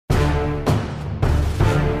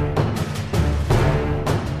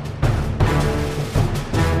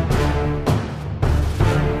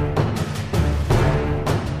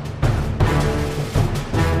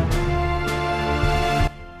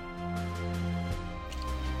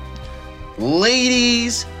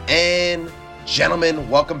Ladies and gentlemen,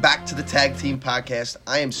 welcome back to the Tag Team Podcast.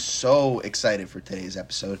 I am so excited for today's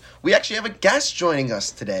episode. We actually have a guest joining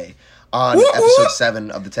us today on episode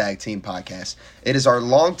 7 of the Tag Team Podcast. It is our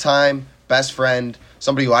longtime best friend,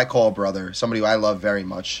 somebody who I call a brother, somebody who I love very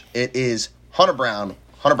much. It is Hunter Brown.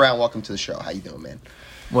 Hunter Brown, welcome to the show. How you doing, man?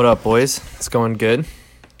 What up, boys? It's going good.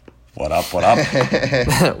 What up?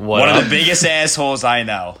 One of the biggest assholes I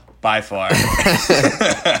know, by far.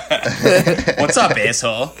 What's up,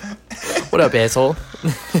 asshole? What up, asshole?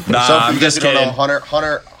 Nah, so I'm just kidding. Don't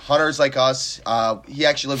know, Hunter's like us. He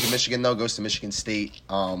actually lives in Michigan, though, goes to Michigan State.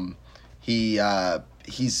 He's a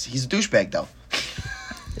douchebag, though.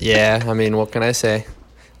 Yeah, I mean, what can I say?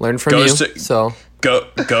 Learn from goes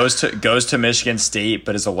to Michigan State,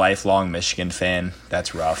 but is a lifelong Michigan fan.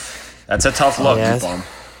 That's rough. That's a tough look. Yeah,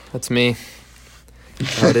 that's me.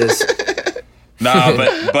 How it is. No,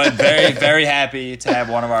 but very, very happy to have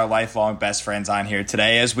one of our lifelong best friends on here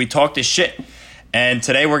today as we talk this shit. And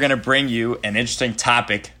today we're going to bring you an interesting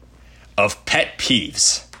topic of pet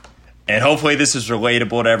peeves. And hopefully this is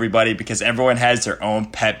relatable to everybody because everyone has their own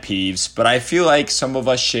pet peeves. But I feel like some of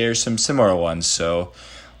us share some similar ones. So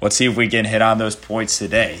let's see if we can hit on those points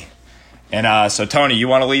today. And so, Tony, you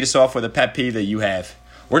want to lead us off with a pet peeve that you have?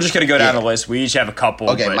 We're just going to go down the list. We each have a couple.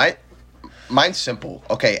 Okay, mine's simple.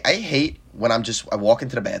 Okay, I hate when I walk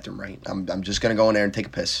into the bathroom, right? I'm just going to go in there and take a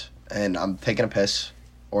piss. And I'm taking a piss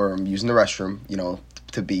or I'm using the restroom,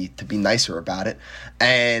 to be nicer about it.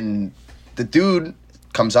 And the dude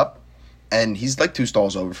comes up and he's like 2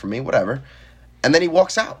 stalls over from me, whatever. And then he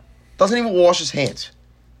walks out. Doesn't even wash his hands.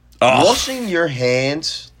 Oh. Washing your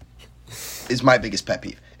hands is my biggest pet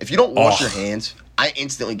peeve. If you don't wash your hands, I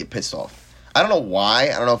instantly get pissed off. I don't know why.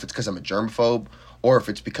 I don't know if it's because I'm a germaphobe or if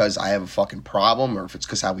it's because I have a fucking problem or if it's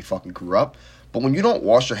because how we fucking grew up. But when you don't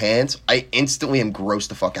wash your hands, I instantly am grossed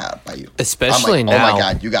the fuck out by you. Especially now. Oh my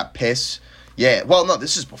God, you got piss. Yeah. Well, no,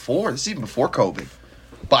 this is even before COVID.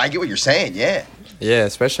 But I get what you're saying, yeah. Yeah,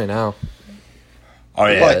 especially now. Oh,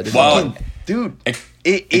 yeah. Well, dude,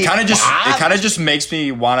 it kind of just makes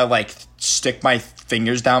me want to, like, stick my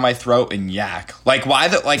fingers down my throat and yak. Like,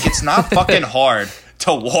 it's not fucking hard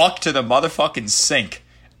to walk to the motherfucking sink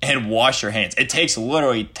and wash your hands. It takes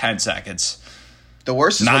literally 10 seconds. The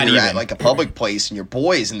worst is when you're at like a public place and your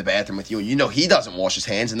boy is in the bathroom with you and he doesn't wash his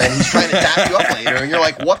hands and then he's trying to tap you up later and you're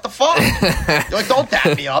like, what the fuck? You're like, don't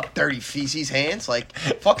tap me up, dirty feces hands. Like,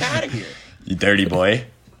 fuck out of here. You dirty boy.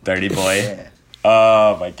 Dirty boy. Yeah.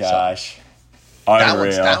 Oh my gosh. So,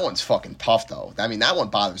 that one's fucking tough though. I mean, that one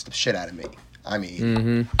bothers the shit out of me. I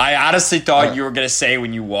mean, I honestly thought you were gonna say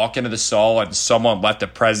when you walk into the stall and someone left a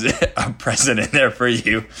present in there for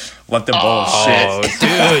you, let them bullshit. Oh,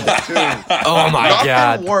 dude. Oh my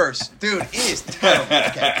God. Nothing worse, dude. It is terrible.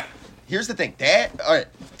 Okay, here's the thing, Dad. All right,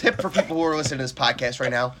 tip for people who are listening to this podcast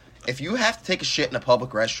right now: if you have to take a shit in a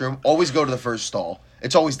public restroom, always go to the first stall.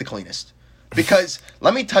 It's always the cleanest. Because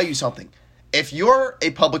let me tell you something. If you're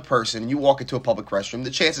a public person, you walk into a public restroom,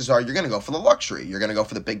 the chances are you're going to go for the luxury. You're going to go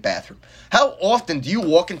for the big bathroom. How often do you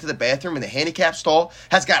walk into the bathroom and the handicap stall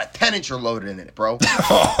has got a 10-incher loaded in it, bro?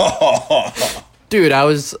 Dude, I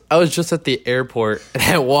was just at the airport and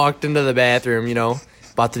I walked into the bathroom,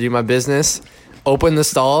 about to do my business, opened the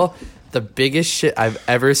stall. The biggest shit I've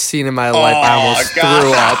ever seen in my life. I almost threw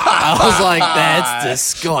up. I was like, that's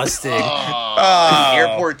disgusting.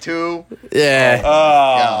 Airport too? Yeah. Oh,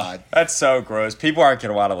 God. That's so gross. People aren't going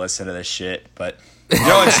to want to listen to this shit, but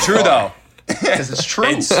it's true, though. Because it's true.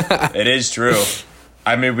 It is true.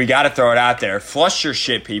 I mean, we got to throw it out there. Flush your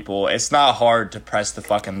shit, people. It's not hard to press the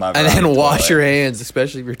fucking lever. And then wash your hands,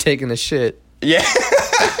 especially if you're taking a shit. Yeah.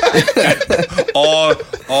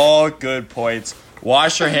 all good points.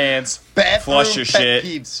 Wash your hands, flush your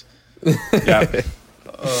shit. Yep.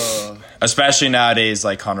 Especially nowadays,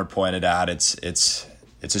 like Hunter pointed out, it's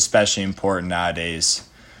especially important nowadays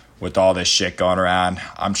with all this shit going around.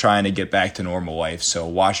 I'm trying to get back to normal life, so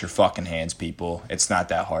wash your fucking hands, people. It's not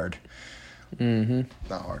that hard. Mm-hmm.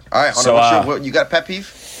 Not hard. All right, Hunter, what you got a pet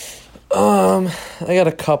peeve? I got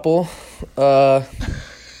a couple. When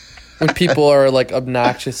people are like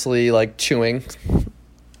obnoxiously like chewing.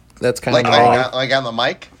 That's kind of like on the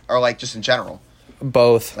mic or like just in general?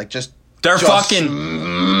 Both. Like they're fucking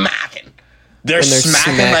smacking. They're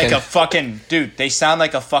smacking like a fucking dude. They sound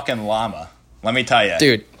like a fucking llama. Let me tell you,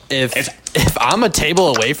 dude. If I'm a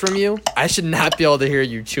table away from you, I should not be able to hear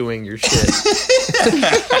you chewing your shit.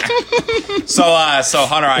 So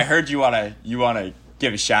Hunter, I heard you wanna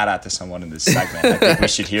give a shout out to someone in this segment. I think we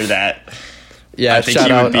should hear that. Yeah, I think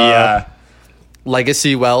he would be.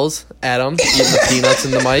 Legacy Wells, Adam, eating the peanuts in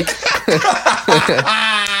the mic.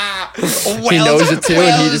 He knows it too, and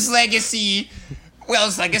he Wells just Legacy.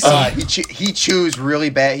 Wells Legacy. He chews really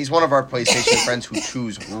bad. He's one of our PlayStation friends who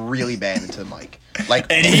chews really bad into the mic. Like,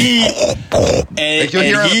 and like you'll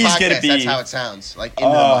hear on the he's podcast, gonna be. that's how it sounds. Like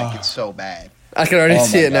into the mic, it's so bad. I can already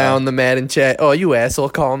see my it now God. in the Madden chat. Oh, you asshole,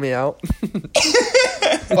 calling me out.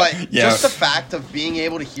 But Yeah. just the fact of being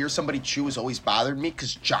able to hear somebody chew has always bothered me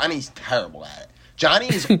because Johnny's terrible at it. Johnny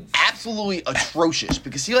is absolutely atrocious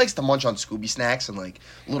because he likes to munch on Scooby snacks and like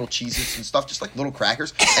little Cheez-Its and stuff, just like little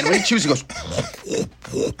crackers. And when he chews, he goes,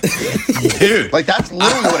 Dude. like that's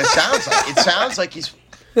literally what it sounds like. It sounds like he's.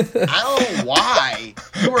 I don't know why.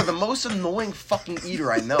 You are the most annoying fucking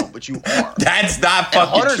eater I know, but you are. That's not And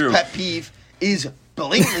fucking Hunter's true. pet peeve is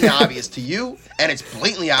blatantly obvious to you, and it's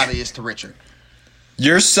blatantly obvious to Richard.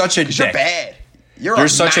 You're such a dick. You're bad. You're a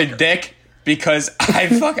such a macker. dick because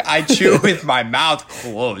I chew with my mouth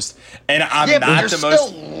closed, and I'm Yeah, but not you're the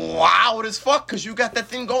still most. loud as fuck because you got that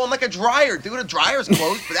thing going like a dryer, dude. A dryer's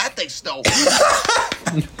closed, but that thing's still.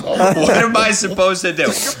 What am I supposed to do?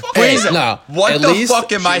 Please, no. what At the least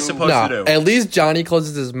fuck am I chew- supposed to No, do? at least Johnny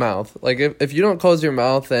closes his mouth. Like if you don't close your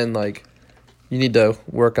mouth, then like you need to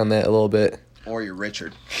work on that a little bit. Or you're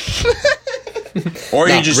Richard. Or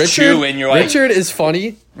Nah, you just chew and you're like, Richard is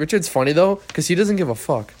funny. Richard's funny though because he doesn't give a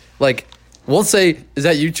fuck. Like we'll say, "Is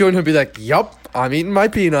that you chewing?" He'll be like, "Yup, I'm eating my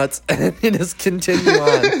peanuts," and he just continue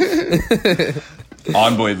on.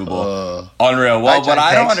 unbelievable, unreal. Well, Johnny, what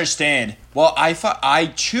I don't thanks. understand. Well,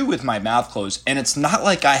 I chew with my mouth closed, and it's not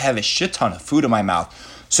like I have a shit ton of food in my mouth.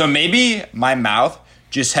 So maybe my mouth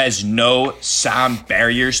just has no sound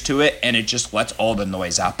barriers to it, and it just lets all the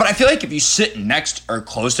noise out. But I feel like if you sit next or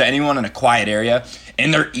close to anyone in a quiet area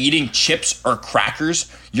and they're eating chips or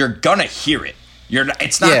crackers, you're gonna hear it.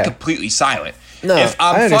 It's not Yeah. completely silent. No, if I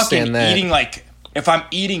I'm understand fucking that. eating if I'm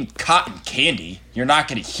eating cotton candy, you're not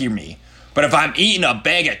gonna hear me. But if I'm eating a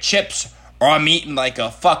bag of chips or I'm eating like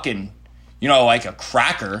a fucking, like a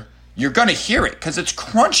cracker, you're gonna hear it because it's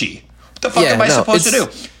crunchy. What the fuck Yeah, am I no, supposed to do?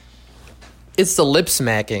 It's the lip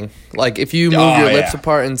smacking. Like if you move Oh, your lips yeah.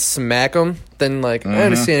 apart and smack them, then like I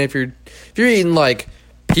understand if you're eating like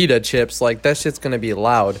pita chips, like that shit's gonna be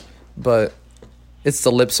loud. But it's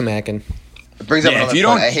the lip smacking. It brings up Yeah, if another you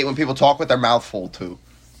point. don't- I hate when people talk with their mouth full too.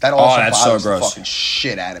 That also that's so bothers the gross. fucking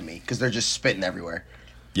shit out of me because they're just spitting everywhere.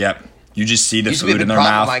 Yep. You just see the Used to be food the in their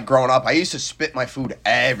problem mouth. of mine growing up. I used to spit my food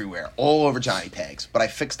everywhere, all over Johnny tags. But I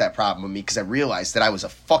fixed that problem with me because I realized that I was a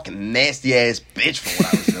fucking nasty ass bitch for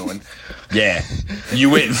what I was doing. Yeah. You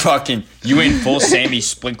went full Sammy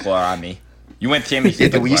Sprinkler on me. You went Sammy Yeah,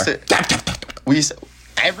 Sprinkler. dude, we used to,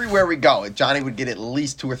 everywhere we go, Johnny would get at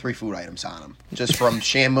least 2 or 3 food items on him, just from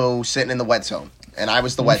Shamu sitting in the wet zone, and I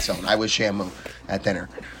was the wet zone. I was Shamu at dinner.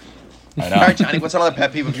 I All know. right, Johnny, what's another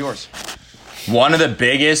pet peeve of yours? One of the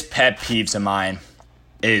biggest pet peeves of mine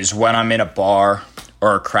is when I'm in a bar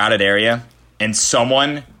or a crowded area and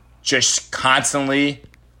someone just constantly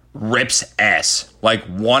rips ass, like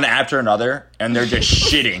one after another, and they're just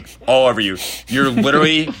shitting all over you. You're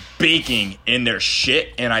literally baking in their shit,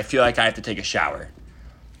 and I feel like I have to take a shower.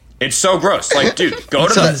 It's so gross. Like, dude, go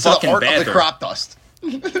to the So fucking art of bathroom. the crop dust.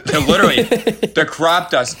 Literally, the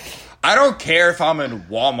crop dust. I don't care if I'm in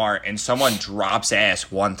Walmart and someone drops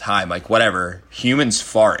ass one time, like whatever. Humans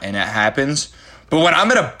fart and it happens. But when I'm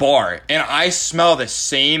at a bar and I smell the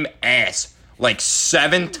same ass like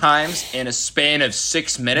 7 times in a span of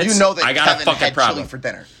 6 minutes, You know that I got Kevin a fucking had problem. chili for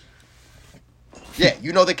dinner. Yeah,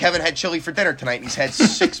 you know that Kevin had chili for dinner tonight and he's had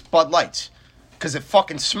 6 Bud Lights. Because it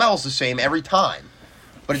fucking smells the same every time.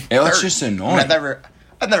 But it's Yeah, that's dirty. just I mean, annoying.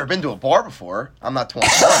 I've never been to a bar before. I'm not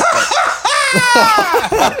 21.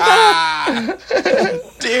 But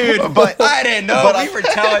Dude, But- I didn't know.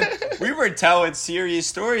 but We were telling serious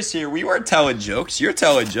stories here. We weren't telling jokes. You're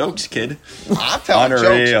telling jokes, kid. I'm telling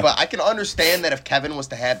Unreal. jokes, but I can understand that if Kevin was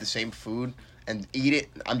to have the same food and eat it,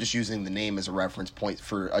 I'm just using the name as a reference point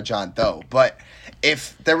for a John Doe. But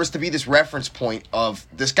if there was to be this reference point of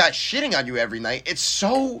this guy shitting on you every night, it's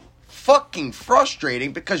so fucking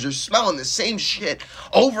frustrating because you're smelling the same shit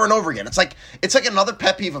over and over again. It's like another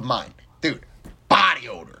pet peeve of mine, dude. Body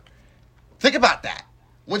odor. Think about that.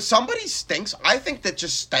 When somebody stinks, I think that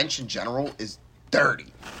just stench in general is dirty.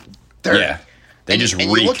 Dirty. Yeah. They And just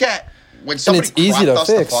you reek. look at when somebody it's easy crop to dusts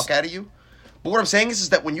the fix. fuck out of you. But what I'm saying is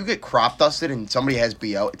that when you get crop dusted and somebody has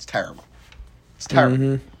BO, it's terrible. It's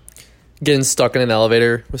terrible. Getting stuck in an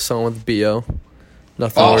elevator with someone with BO.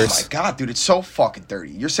 Nothing Oh worse. my god, dude, it's so fucking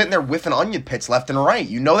dirty. You're sitting there whiffing onion pits left and right.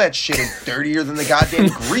 You know that shit is dirtier than the goddamn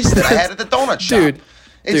grease that I had at the donut shop.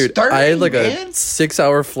 It's dirty, I had like man. a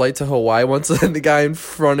 6-hour flight to Hawaii once, and the guy in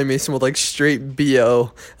front of me smelled like straight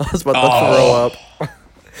BO. I was about to throw up.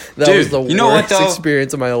 That was the you know what, worst though?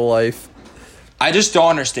 experience of my life. I just don't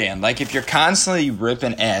understand. Like, if you're constantly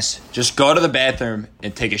ripping ass, just go to the bathroom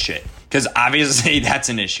and take a shit. Because obviously that's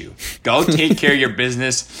an issue. Go take care of your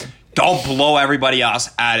business. Don't blow everybody else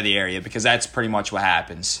out of the area, because that's pretty much what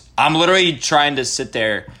happens. I'm literally trying to sit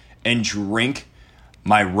there and drink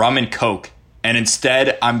my rum and Coke, and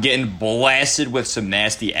instead I'm getting blasted with some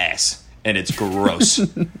nasty ass. And it's gross.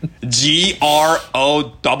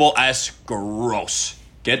 GROSS, gross.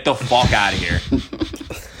 Get the fuck out of here.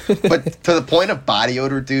 But to the point of body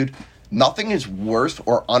odor, dude, nothing is worse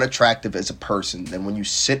or unattractive as a person than when you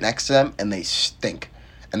sit next to them and they stink.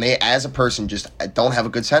 And they, as a person, just don't have a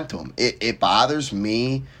good scent to them. It bothers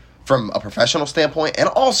me from a professional standpoint and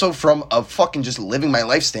also from a fucking just living my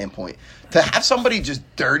life standpoint. To have somebody just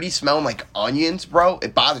dirty smelling like onions, bro,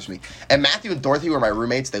 it bothers me. And Matthew and Dorothy were my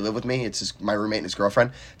roommates. They live with me. It's my roommate and his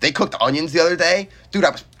girlfriend. They cooked onions the other day. Dude,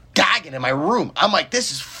 I was gagging in my room. I'm like,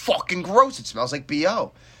 this is fucking gross. It smells like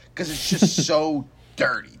BO. Because it's just so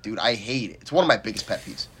dirty, dude. I hate it. It's one of my biggest pet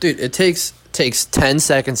peeves. Dude, it takes 10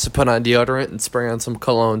 seconds to put on deodorant and spray on some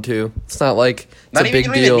cologne, too. It's not like it's a big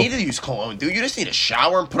You deal. don't even need to use cologne, dude. You just need to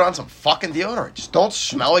shower and put on some fucking deodorant. Just don't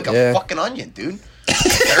smell like a fucking onion, dude.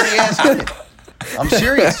 Dirty ass onion. I'm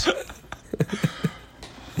serious.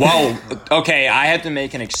 Well, okay, I have to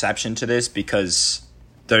make an exception to this because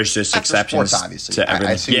there's just After exceptions sports, obviously. to everything.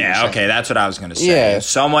 I see what you're saying. Okay, that's what I was going to say. Yeah. If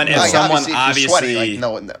someone Like, obviously, if you're sweaty, like,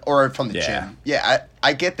 no, or from the gym. Yeah,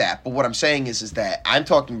 I get that. But what I'm saying is that I'm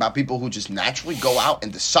talking about people who just naturally go out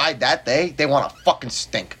and decide that day they want to fucking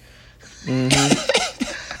stink.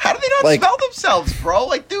 How do they not smell themselves, bro?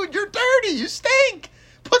 Like, dude, you're dirty. You stink.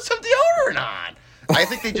 Put some deodorant on. I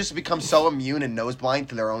think they just become so immune and nose blind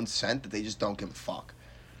to their own scent that they just don't give a fuck.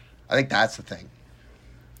 I think that's the thing.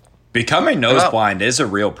 becoming nose blind is a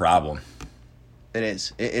real problem. It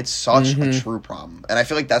is. It's such a true problem. And I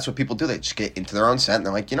feel like that's what people do. They just get into their own scent and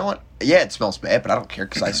they're like, you know what? Yeah, it smells bad, but I don't care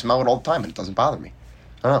because I smell it all the time and it doesn't bother me.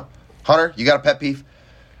 I don't know. Hunter, you got a pet peeve?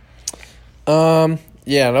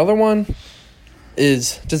 Yeah, another one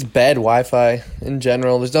is just bad Wi-Fi in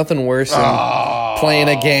general. There's nothing worse than playing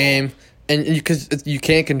a game and because you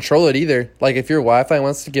can't control it either. Like if your Wi-Fi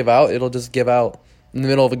wants to give out, it'll just give out in the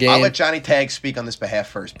middle of a game. I'll let Johnny Tag speak on this behalf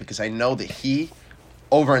first because I know that he,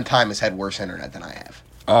 over in time, has had worse internet than I have.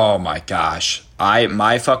 Oh my gosh.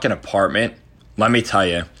 My fucking apartment, let me tell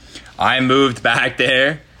you, I moved back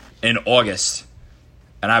there in August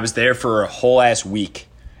and I was there for a whole ass week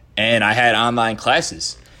and I had online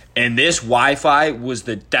classes and this Wi-Fi was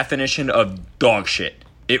the definition of dog shit.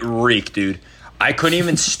 It reeked, dude. I couldn't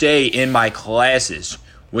even stay in my classes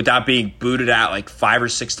without being booted out like 5 or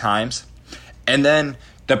 6 times. And then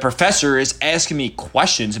the professor is asking me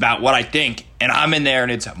questions about what I think, and I'm in there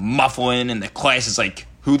and it's muffling, and the class is like,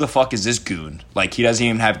 who the fuck is this goon? Like, he doesn't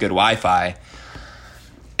even have good Wi-Fi.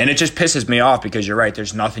 And it just pisses me off because you're right,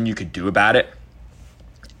 there's nothing you could do about it.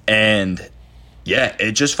 And yeah,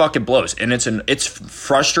 it just fucking blows. And it's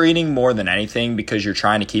frustrating more than anything because you're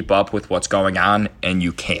trying to keep up with what's going on and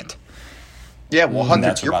you can't. Yeah, well,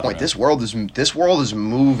 Hunter, to your point, this world is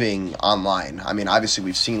moving online. I mean, obviously,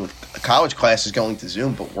 we've seen with college classes going to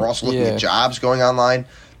Zoom, but we're also looking at jobs going online,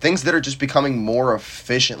 things that are just becoming more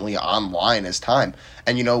efficiently online as time.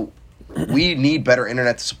 And, you know, we need better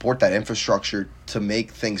internet to support that infrastructure to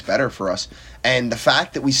make things better for us. And the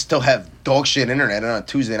fact that we still have dog shit internet on a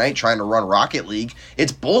Tuesday night trying to run Rocket League,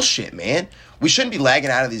 it's bullshit, man. We shouldn't be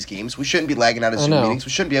lagging out of these games. We shouldn't be lagging out of Zoom meetings.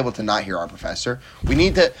 We shouldn't be able to not hear our professor. We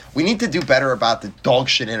need to do better about the dog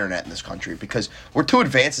shit internet in this country because we're too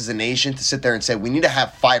advanced as a nation to sit there and say we need to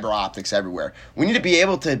have fiber optics everywhere. We need to be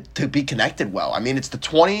able to be connected well. I mean, it's the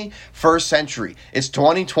 21st century. It's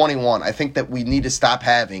 2021. I think that we need to stop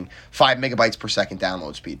having 5 megabytes per second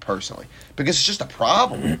download speed personally because it's just a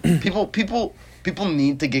problem. People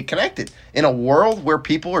need to get connected. In a world where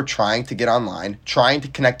people are trying to get online, trying to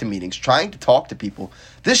connect to meetings, trying to talk to people,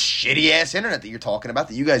 this shitty-ass internet that you're talking about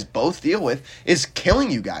that you guys both deal with is killing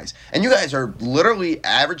you guys. And you guys are literally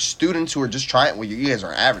average students who are just trying – well, you guys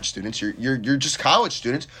aren't average students. You're just college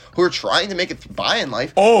students who are trying to make it by in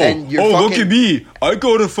life. And you're look at me. I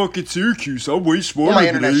go to fucking Syracuse. I'm way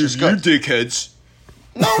smarter than you dickheads.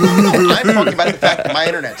 No. I'm talking about the fact that my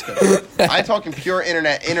internet's good. I'm talking pure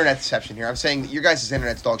internet deception here. I'm saying that your guys'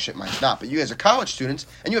 internet's dog shit, mine's not. But you guys are college students,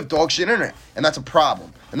 and you have dog shit internet. And that's a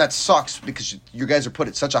problem. And that sucks because you guys are put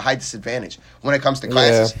at such a high disadvantage when it comes to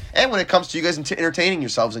classes and when it comes to you guys entertaining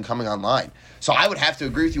yourselves and coming online. So I would have to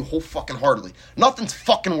agree with you whole fucking heartedly. Nothing's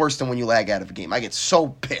fucking worse than when you lag out of a game. I get so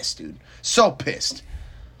pissed, dude. So pissed.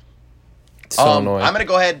 So annoying. I'm going to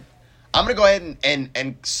go ahead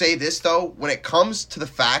and say this, though. When it comes to the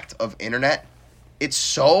fact of internet, it's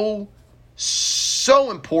so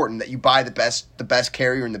important that you buy the best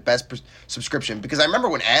carrier and the best subscription. Because I remember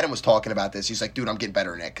when Adam was talking about this, he's like, dude, I'm getting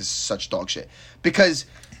better in it because it's such dog shit. Because,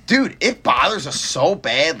 dude, it bothers us so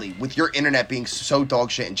badly with your internet being so dog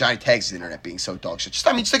shit and Johnny Tag's internet being so dog shit. Just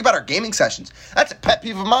think about our gaming sessions. That's a pet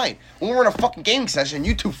peeve of mine. When we're in a fucking gaming session and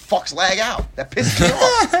you two fucks lag out. That pisses me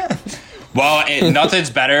off. Well, nothing's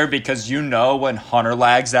better because when Hunter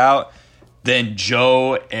lags out, then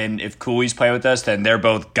Joe and if Cooley's play with us, then they're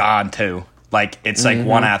both gone too. Like, it's like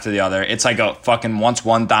one after the other. It's like a fucking once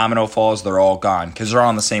one domino falls, they're all gone because they're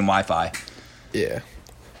on the same Wi-Fi. Yeah.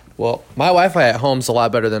 Well, my Wi-Fi at home's a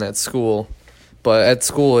lot better than at school. But at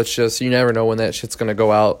school, it's just, you never know when that shit's going to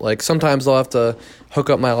go out. Like, sometimes I'll have to hook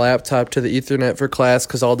up my laptop to the Ethernet for class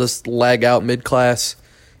because I'll just lag out mid-class.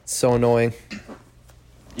 It's so annoying.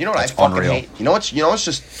 You know what I fucking hate? You know what's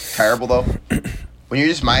just terrible, though? When you're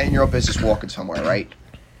just minding your own business walking somewhere, right?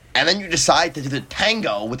 And then you decide to do the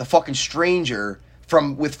tango with a fucking stranger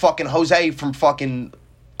with fucking Jose from fucking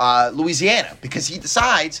Louisiana because he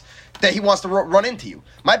decides that he wants to run into you.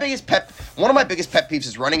 One of my biggest pet peeves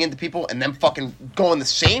is running into people and then fucking going the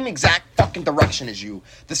same exact fucking direction as you,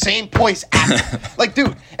 the same place after. Like,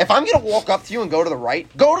 dude, if I'm gonna walk up to you and go to the right,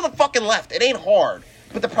 go to the fucking left. It ain't hard.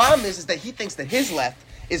 But the problem is that he thinks that his left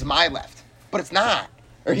is my left, but it's not.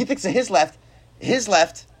 Or he thinks that his left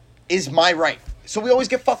is my right. So we always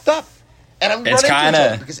get fucked up. And I'm running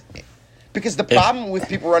into each other because the problem with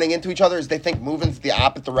people running into each other is they think moving the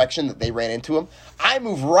opposite direction that they ran into him. I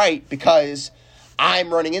move right because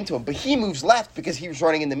I'm running into him, but he moves left because he was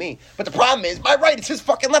running into me. But the problem is my right is his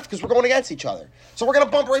fucking left because we're going against each other. So we're going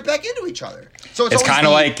to bump right back into each other. So it's kind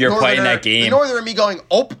of like you're playing that game. The norther and me going,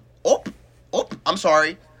 I'm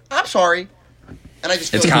sorry. And I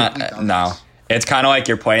just feel it's kind of like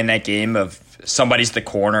you're playing that game of somebody's the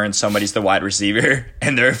corner and somebody's the wide receiver,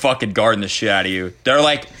 and they're fucking guarding the shit out of you. They're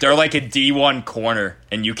like a D1 corner,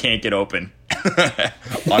 and you can't get open.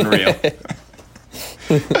 Unreal.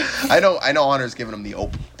 I know. Hunter's giving him the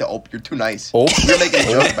ope. You're too nice. You're making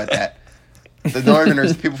a joke about that. The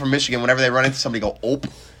Northerners, people from Michigan, whenever they run into somebody, go ope.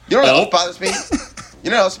 You know what else bothers me?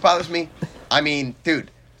 You know what else bothers me? I mean,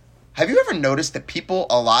 dude, have you ever noticed that people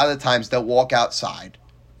a lot of the times they'll walk outside,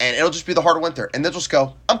 and it'll just be the hard winter, and they'll just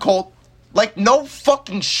go, "I'm cold." Like, no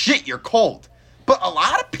fucking shit, you're cold. But a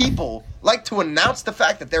lot of people like to announce the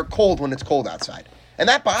fact that they're cold when it's cold outside. And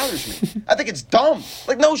that bothers me. I think it's dumb.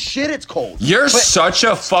 Like, no shit, it's cold. You're such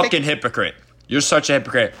a fucking hypocrite. You're such a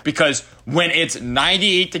hypocrite. Because when it's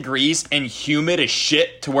 98 degrees and humid as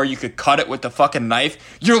shit to where you could cut it with the fucking knife,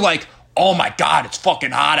 you're like, oh my God, it's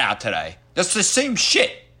fucking hot out today. That's the same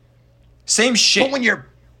shit. Same shit.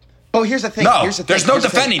 But here's the thing. There's no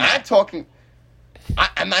defending that.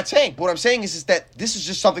 I'm not saying, but what I'm saying is that this is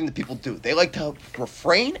just something that people do. They like to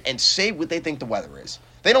refrain and say what they think the weather is.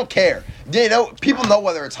 They don't care. People know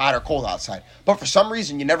whether it's hot or cold outside, but for some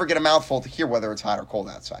reason, you never get a mouthful to hear whether it's hot or cold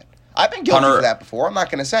outside. I've been guilty of that before. I'm not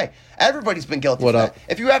going to say. Everybody's been guilty of that.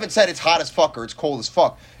 If you haven't said it's hot as fuck or it's cold as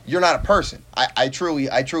fuck, you're not a person. I truly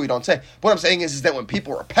don't say. What I'm saying is that when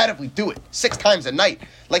people repetitively do it 6 times a night,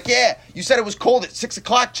 like, yeah, you said it was cold at 6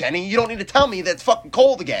 o'clock, Jenny. You don't need to tell me that it's fucking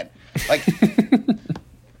cold again. Like,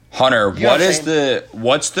 Hunter,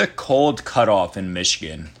 what's the cold cutoff in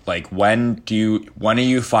Michigan? Like, when are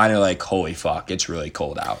you finally like, holy fuck, it's really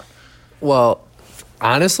cold out? Well,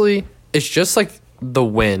 honestly, it's just like the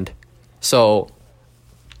wind. So,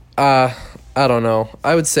 I don't know.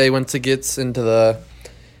 I would say once it gets into the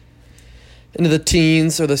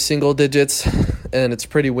teens or the single digits, and it's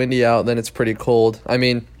pretty windy out, then it's pretty cold. I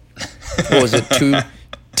mean, what was it,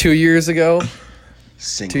 2 years ago?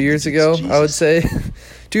 2 years ago, Jesus. I would say.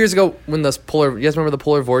 2 years ago, when you guys remember the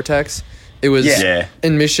polar vortex? It was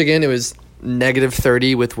in Michigan. It was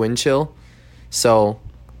 -30 with wind chill. So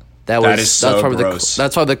that's probably gross.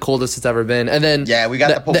 that's probably the coldest it's ever been. And then we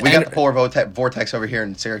got the polar vortex over here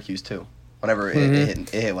in Syracuse too. Whenever it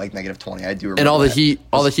hit like -20, I do remember. And all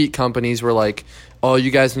the heat companies were like, "Oh, you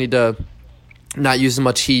guys need to not use as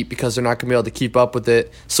much heat because they're not going to be able to keep up with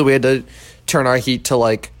it." So we had to turn our heat to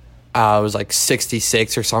like. It was like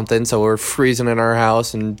 66 or something, so we're freezing in our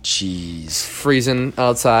house and freezing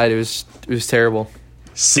outside. It was terrible.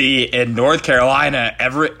 See, in North Carolina,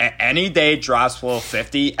 any day it drops below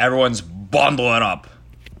 50, everyone's bundling up.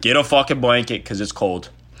 Get a fucking blanket because it's cold.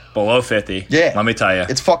 Below 50. Yeah. Let me tell you.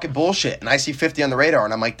 It's fucking bullshit. And I see 50 on the radar,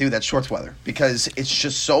 and I'm like, dude, that's shorts weather. Because it's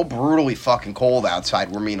just so brutally fucking cold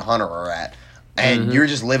outside where me and Hunter are at. And you're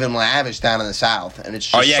just living lavish down in the South, and it's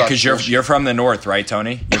just because you're from the North, right,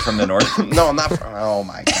 Tony? You're from the North. No, I'm not. Oh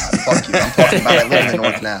my God, fuck you! I'm talking about I live in the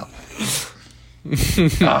North now.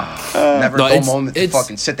 Never go moment to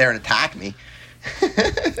fucking sit there and attack me.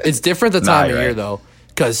 It's different the time of year, though.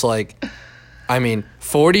 Because,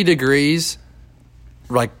 40 degrees,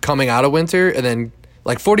 coming out of winter, and then,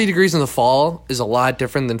 40 degrees in the fall is a lot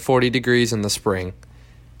different than 40 degrees in the spring.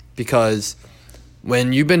 Because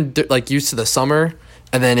when you've been, used to the summer,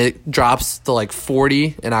 and then it drops to,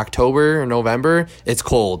 40 in October or November, it's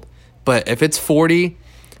cold. But if it's 40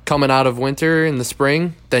 coming out of winter in the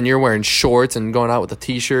spring, then you're wearing shorts and going out with a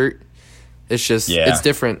T-shirt. It's just, it's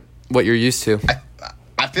different what you're used to.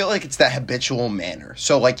 I feel like it's that habitual manner.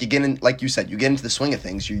 So, you get in, like you said, you get into the swing of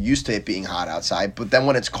things. You're used to it being hot outside. But then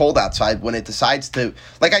when it's cold outside, when it decides to,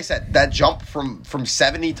 like I said, that jump from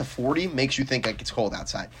 70 to 40 makes you think it's cold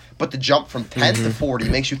outside. But the jump from 10 to 40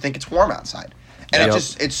 makes you think it's warm outside. And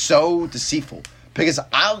it's so deceitful. Because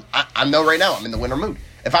I know right now I'm in the winter mood.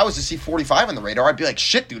 If I was to see 45 on the radar, I'd be like,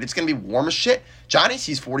 shit, dude, it's going to be warm as shit. Johnny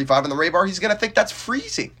sees 45 on the radar, he's going to think that's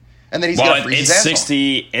freezing. And then he's going to freeze his ass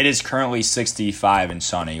 60. It is currently 65 and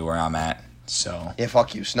sunny where I'm at. So yeah,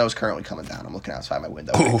 fuck you. Snow's currently coming down. I'm looking outside my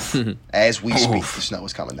window. As we speak, the snow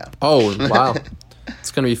is coming down. Oh, wow.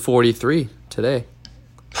 It's going to be 43 today.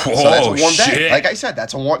 So that's a warm day. Like I said,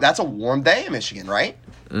 that's a warm day in Michigan, right?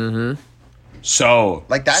 Mm-hmm. So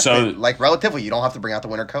relatively, you don't have to bring out the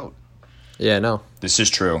winter coat. Yeah, no. This is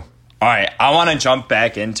true. All right, I want to jump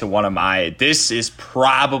back into this is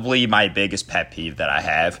probably my biggest pet peeve that I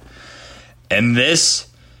have. And this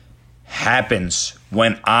happens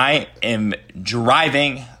when I am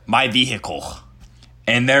driving my vehicle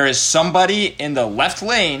and there is somebody in the left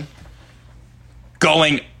lane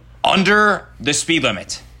going under the speed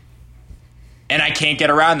limit. And I can't get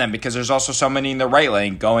around them because there's also somebody in the right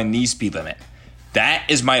lane going the speed limit. That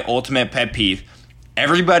is my ultimate pet peeve.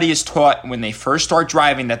 Everybody is taught when they first start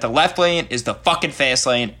driving that the left lane is the fucking fast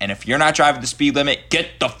lane, and if you're not driving the speed limit,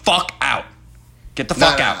 get the fuck out. Get the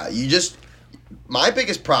fuck out. My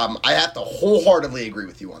biggest problem, I have to wholeheartedly agree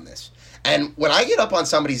with you on this. And when I get up on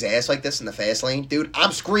somebody's ass like this in the fast lane, dude,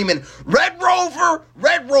 I'm screaming, Red Rover,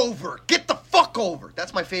 get the fuck over.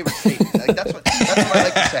 That's my favorite statement. That's what I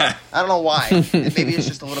like to say. I don't know why. Maybe it's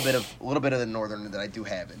just a little bit of the northern that I do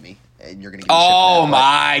have in me. And you're gonna give me shit for that,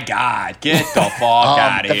 my God, get the fuck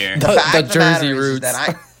out of here. The Jersey roots. Is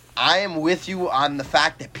that I am with you on the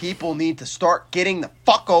fact that people need to start getting the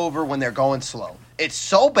fuck over when they're going slow. It's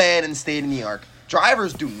so bad in the state of New York.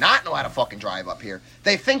 Drivers do not know how to fucking drive up here.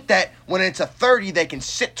 They think that when it's a 30, they can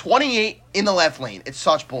sit 28 in the left lane. It's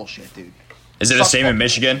such bullshit, dude. Is it the same in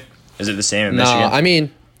Michigan? Michigan? No, I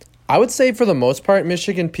mean, I would say for the most part,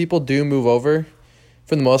 Michigan, people do move over.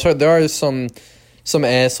 For the most part, there are some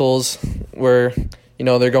assholes where,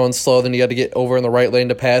 they're going slow, then you got to get over in the right lane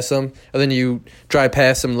to pass them. And then you drive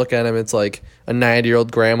past them, look at them, it's like a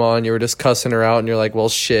 90-year-old grandma, and you were just cussing her out, and you're like, well,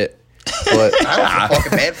 shit. But I don't feel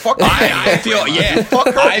fucking bad. Fuck I feel, yeah. Fuck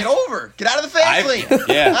her, get over. Get out of the fast lane.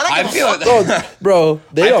 Yeah. I feel bro,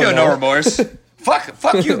 they don't feel know. no remorse.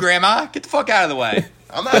 Fuck you, grandma. Get the fuck out of the way.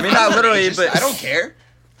 Not literally, but I don't care.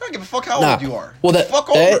 I don't give a fuck how old you are. Well, fuck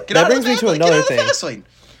over. Get out brings of the me to another thing. fast lane.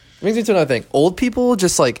 Brings me to another thing. Old people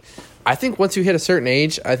just I think once you hit a certain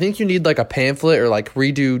age, I think you need a pamphlet or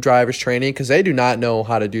redo driver's training because they do not know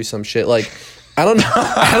how to do some shit. I don't know.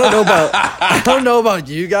 I don't know about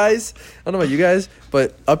you guys.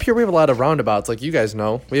 But up here we have a lot of roundabouts. You guys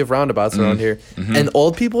know, we have roundabouts around here, and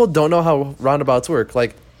old people don't know how roundabouts work.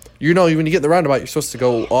 When you get in the roundabout, you're supposed to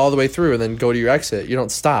go all the way through and then go to your exit. You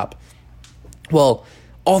don't stop. Well,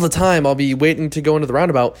 all the time I'll be waiting to go into the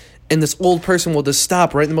roundabout, and this old person will just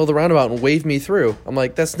stop right in the middle of the roundabout and wave me through. I'm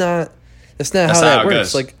like, that's not how that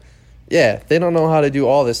works. Yeah, they don't know how to do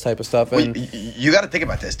all this type of stuff. And you got to think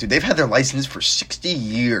about this, dude. They've had their license for 60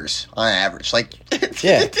 years on average. Yeah. They've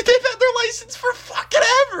had their license for fucking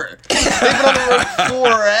ever. They've been on the road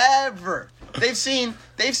forever. They've seen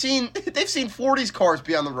 40s cars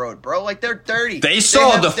be on the road, bro. They're dirty. They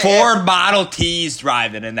saw the Ford Model Ts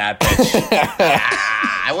driving in that bitch.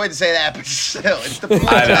 I wouldn't say that, but still, it's the point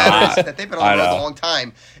that they've been on the road a long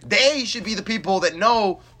time. They should be the people that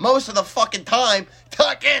know most of the fucking time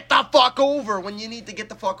to get the fuck over when you need to get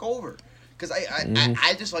the fuck over. Because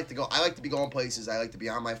I just like to go. I like to be going places. I like to be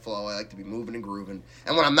on my flow. I like to be moving and grooving.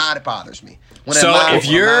 And when I'm not, it bothers me.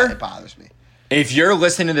 It bothers me. If you're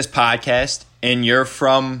listening to this podcast and you're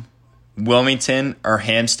from Wilmington or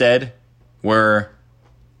Hampstead, where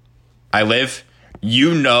I live,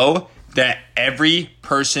 you know that every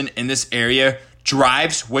person in this area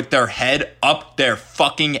drives with their head up their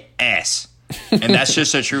fucking ass. And that's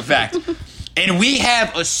just a true fact. And we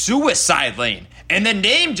have a suicide lane. And the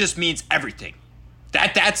name just means everything.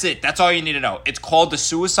 That's it. That's all you need to know. It's called the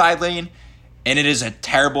suicide lane. And it is a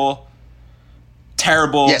terrible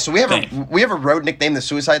terrible. Yeah, so we have thing. a road nicknamed the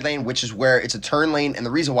Suicide Lane, which is where it's a turn lane, and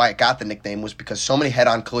the reason why it got the nickname was because so many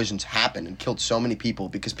head-on collisions happened and killed so many people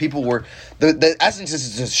because people were the essence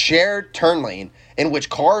is a shared turn lane in which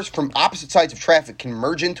cars from opposite sides of traffic can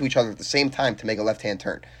merge into each other at the same time to make a left-hand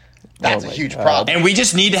turn. That's a huge problem. And we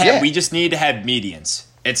just need to have medians.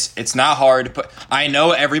 It's not hard, but I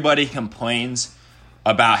know everybody complains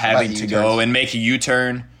about having to go and make a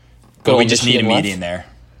U-turn, but we just need a median there.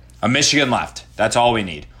 A Michigan left. That's all we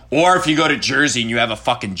need. Or if you go to Jersey and you have a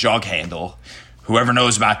fucking jug handle, whoever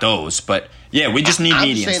knows about those. But yeah, we just need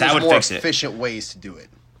medians. That would fix it. There's more efficient ways to do it.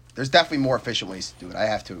 There's definitely more efficient ways to do it. I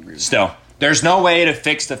have to agree with Still, there's no way to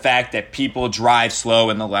fix the fact that people drive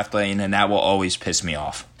slow in the left lane, and that will always piss me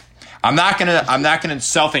off. I'm not gonna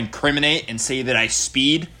self-incriminate and say that I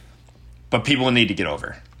speed, but people need to get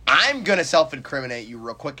over. I'm gonna self-incriminate you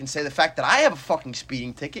real quick and say the fact that I have a fucking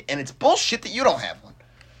speeding ticket, and it's bullshit that you don't have one.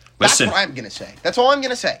 That's what I'm going to say. That's all I'm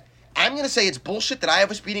going to say. I'm going to say it's bullshit that I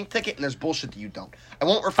have a speeding ticket and there's bullshit that you don't. I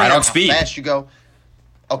won't refer to how fast you go.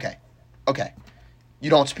 Okay. You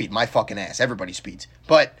don't speed. My fucking ass. Everybody speeds.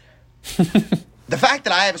 But the fact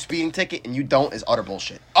that I have a speeding ticket and you don't is utter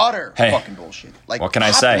bullshit. Fucking bullshit. Like, what can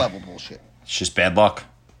I say? Top level bullshit. It's just bad luck.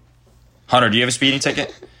 Hunter, do you have a speeding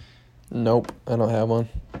ticket? Nope, I don't have one.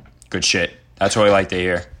 Good shit. That's what we like to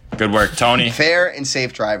hear. Good work, Tony. Fair and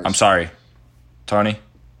safe drivers. I'm sorry. Tony,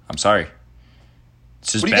 I'm sorry.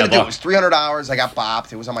 It's just what are you bad gonna do? luck. It was 300 hours. I got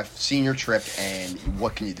bopped. It was on my senior trip, and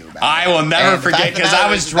what can you do about it? I will never forget because I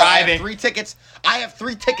was driving. I have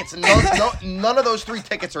 3 tickets, and none of those 3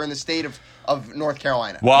 tickets are in the state of North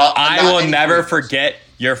Carolina. Well, I will never forget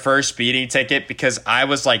your first speeding ticket because I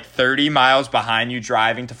was like 30 miles behind you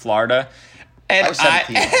driving to Florida. And I was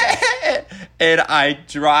 17. I'm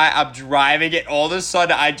driving it. All of a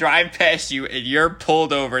sudden, I drive past you, and you're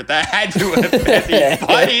pulled over. That had to have been the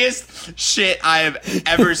funniest shit I have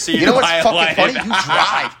ever seen in my life. You know what's fucking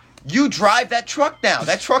funny? You drive that truck now.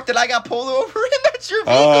 That truck that I got pulled over in, that's your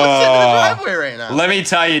vehicle. It's sitting in the driveway right now. Let me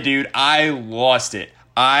tell you, dude, I lost it.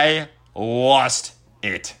 When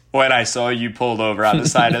I saw you pulled over on the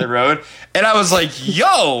side of the road. And I was like,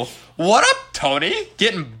 yo, what up, Tony?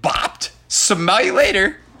 Getting bopped? Smell you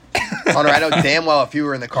later. Hunter, I know damn well if you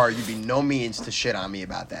were in the car, you'd be no means to shit on me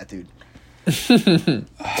about that, dude.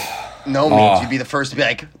 No means. You'd be the first to be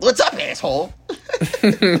like, what's up, asshole?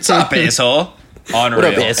 What's up, asshole? Unreal.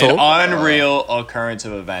 What up, asshole? An unreal occurrence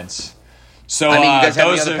of events. So, I mean, you guys have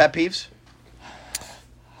any other pet peeves?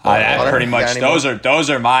 Pretty much. Those are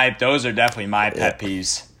definitely my pet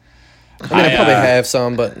peeves. I mean, I probably have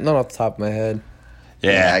some, but not off the top of my head.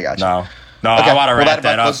 Yeah, I got you. No, okay, I want to wrap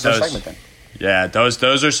that up.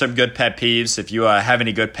 Those are some good pet peeves. If you have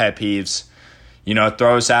any good pet peeves,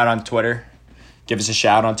 throw us out on Twitter. Give us a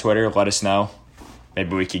shout on Twitter. Let us know.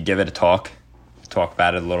 Maybe we could give it a talk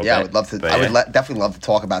about it a little bit. Yeah, I would love to. Definitely love to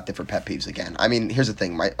talk about different pet peeves again. I mean, here's the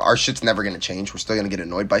thing. Our shit's never going to change. We're still going to get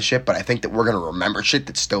annoyed by shit, but I think that we're going to remember shit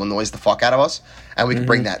that still annoys the fuck out of us, and we can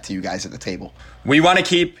bring that to you guys at the table. We want to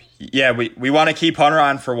keep Hunter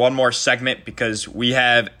on for one more segment because we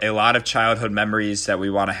have a lot of childhood memories that we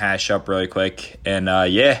want to hash up really quick. And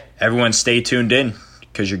everyone stay tuned in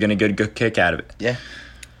because you're going to get a good kick out of it. Yeah.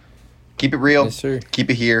 Keep it real. Yes, sir. Keep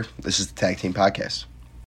it here. This is the Tag Team Podcast.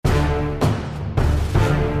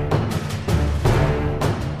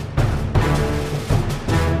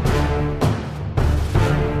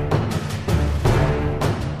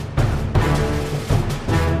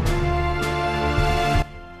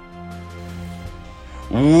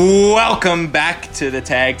 Welcome back to the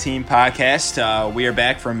Tag Team Podcast. We are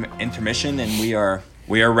back from intermission and we are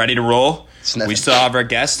ready to roll. Sniffing. We still have our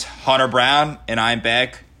guest Hunter Brown, and I'm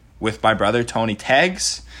back with my brother Tony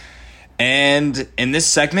Tags. And in this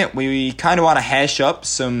segment, we kind of want to hash up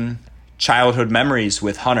some childhood memories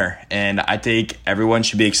with Hunter, and I think everyone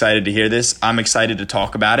should be excited to hear this. I'm excited to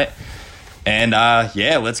talk about it, and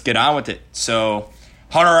let's get on with it. So,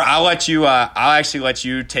 Hunter, I'll actually let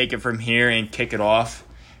you take it from here and kick it off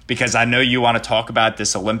because I know you want to talk about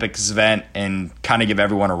this Olympics event and kind of give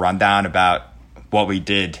everyone a rundown about what we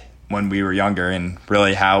did when we were younger and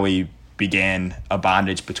really how we began a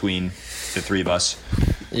bondage between the three of us.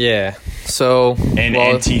 Yeah. So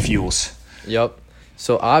and T-Fuels. Yep.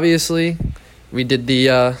 So obviously, we did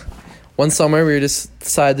the one summer we just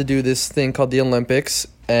decided to do this thing called the Olympics,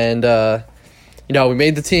 and we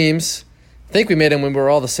made the teams. I think we made them when we were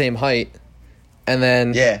all the same height, and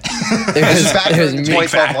then this is back during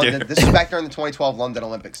the 2012 London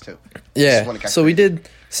Olympics too. Yeah. So we did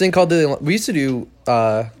this thing called we used to do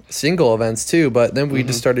single events too, but then we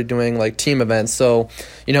just started doing like team events. So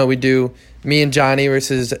we do me and Johnny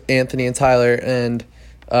versus Anthony and Tyler, and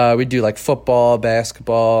We do like football,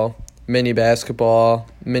 basketball, mini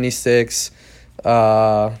sticks,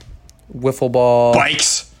 wiffle ball.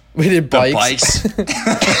 Bikes. We did bikes.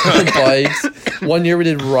 Bikes. One year we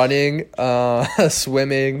did running,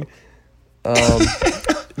 swimming,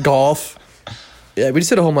 golf. Yeah, we just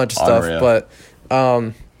did a whole bunch of stuff. Unreal. But,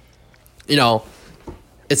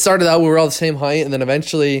 it started out we were all the same height, and then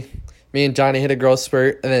eventually me and Johnny hit a growth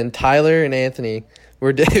spurt, and then Tyler and Anthony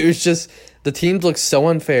it was just the teams looked so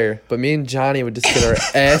unfair, but me and Johnny would just get our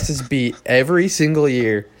asses beat every single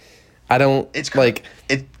year. It's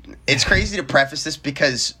crazy to preface this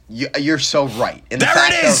because you're so right. And there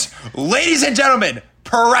it is, ladies and gentlemen.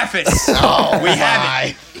 Preface. Oh, we have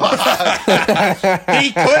it.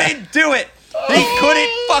 He couldn't do it. He couldn't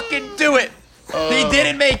fucking do it. He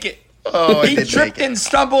didn't make it. He tripped and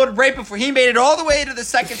stumbled right before he made it all the way to the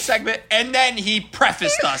second segment, and then he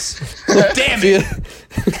prefaced us. Damn it.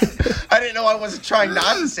 I didn't know I wasn't trying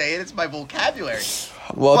not to say it. It's my vocabulary.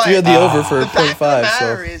 Well, if you had the over for 0.5. The fact of the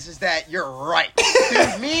matter is that you're right.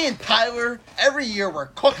 Dude, me and Tyler, every year we're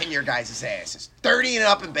cooking your guys' asses. 30 and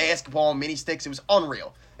up in basketball and mini sticks. It was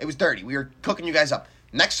unreal. It was dirty. We were cooking you guys up.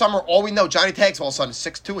 Next summer, all we know, Johnny Tags all of a sudden is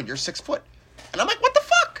 6'2", and you're 6 foot. And I'm like, what the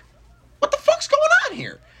fuck? What the fuck's going on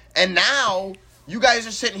here? And now, you guys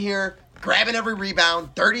are sitting here, grabbing every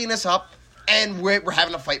rebound, dirtying us up, and we're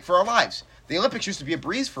having to fight for our lives. The Olympics used to be a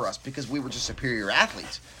breeze for us because we were just superior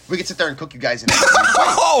athletes. We could sit there and cook you guys in.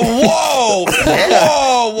 Oh, whoa! Yeah.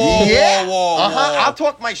 Whoa! Yeah. Whoa! I'll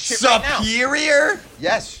talk my shit right now. Superior?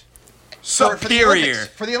 Yes. Superior.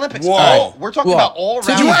 For the Olympics. Whoa. Right. We're talking about all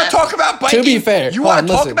round. You want to talk about biking? To be fair, you want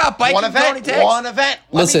to talk listen. about biking? One event.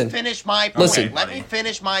 Let me finish my point. Listen. Let me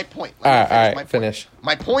finish my point. All right, finish.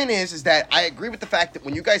 My point is that I agree with the fact that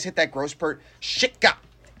when you guys hit that growth spurt, shit got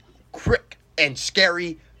quick and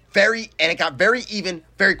scary, and it got very even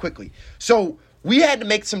very quickly. So we had to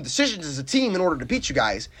make some decisions as a team in order to beat you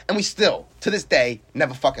guys, and we still, to this day,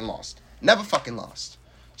 never fucking lost. Never fucking lost.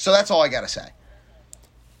 So that's all I gotta say.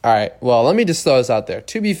 All right. Well, let me just throw this out there.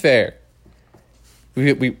 To be fair, I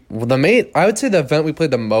would say the event we played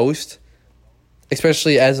the most,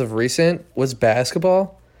 especially as of recent, was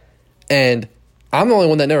basketball. And I'm the only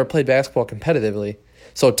one that never played basketball competitively.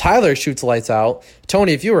 So Tyler shoots lights out.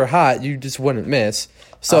 Tony, if you were hot, you just wouldn't miss.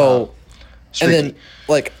 So, and then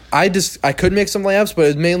I could make some layups, but it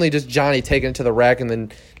was mainly just Johnny taking it to the rack and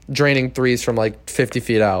then draining threes from 50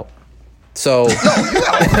 feet out. So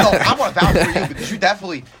I want to vouch for you because you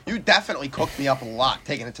definitely cooked me up a lot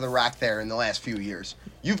taking it to the rack there in the last few years.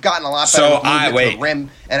 You've gotten a lot better at the rim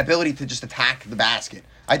and ability to just attack the basket.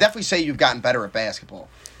 I definitely say you've gotten better at basketball.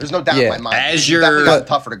 There's no doubt in my mind. You've definitely gotten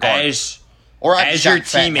tougher to guard. As your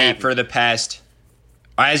teammate for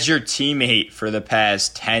the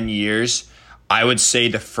past 10 years, I would say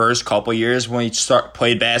the first couple years when we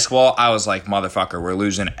played basketball, I was like, motherfucker, we're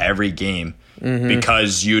losing every game. Mm-hmm.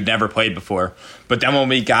 Because you'd never played before. But then when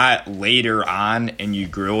we got later on and you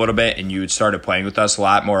grew a little bit and you started playing with us a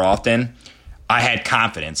lot more often, I had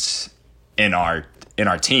confidence in our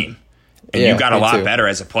team. And you got a lot better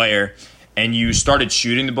as a player. And you started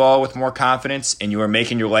shooting the ball with more confidence and you were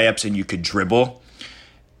making your layups and you could dribble.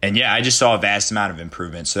 And yeah, I just saw a vast amount of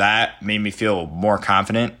improvement. So that made me feel more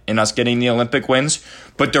confident in us getting the Olympic wins.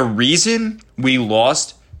 But the reason we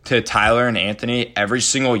lost to Tyler and Anthony every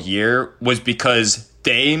single year was because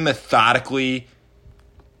they methodically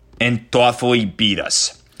and thoughtfully beat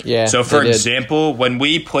us. Yeah. So, for example, when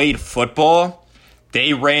we played football,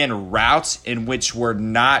 they ran routes in which were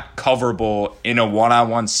not coverable in a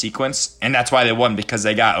one-on-one sequence, and that's why they won, because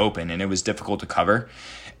they got open and it was difficult to cover.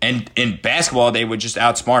 And in basketball, they would just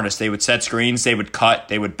outsmart us. They would set screens, they would cut,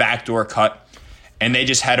 they would backdoor cut, and they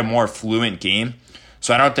just had a more fluent game.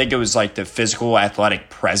 So I don't think it was the physical athletic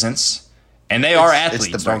presence. And they are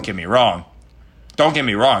athletes, don't get me wrong. Don't get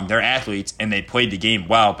me wrong. They're athletes and they played the game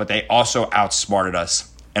well, but they also outsmarted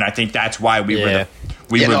us. And I think that's why we were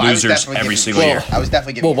losers every single year. I was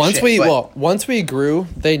definitely giving once we grew,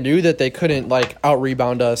 they knew that they couldn't out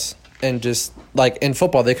rebound us and just in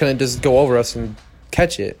football, they couldn't just go over us and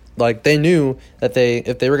catch it. They knew that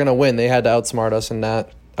if they were going to win, they had to outsmart us and not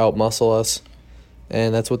outmuscle us.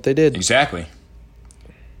 And that's what they did. Exactly.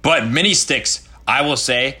 But mini sticks, I will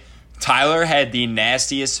say, Tyler had the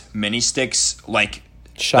nastiest mini sticks.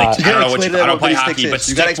 Shot. I don't play hockey, but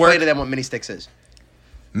you gotta explain to them what mini sticks is.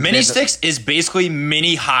 Mini sticks is basically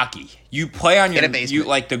mini hockey. You play on your in a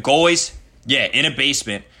basement. The goalies, in a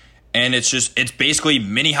basement, and it's basically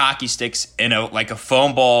mini hockey sticks in a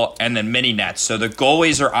foam ball and then mini nets. So the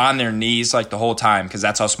goalies are on their knees the whole time because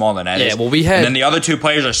that's how small the net is. Well, and then the other two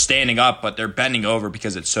players are standing up, but they're bending over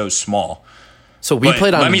because it's so small. So we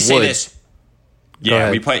played on wood. Let me say this.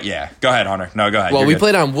 Yeah, we played. Yeah, go ahead, Hunter. No, go ahead. Well, You're we good.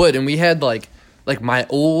 played on wood, and we had like my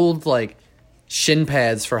old like shin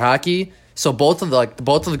pads for hockey. So both of the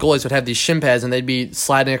goalies would have these shin pads, and they'd be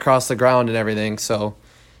sliding across the ground and everything. So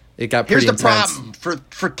it got pretty Here's the intense. problem.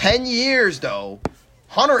 For 10 years, though,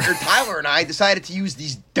 Tyler and I decided to use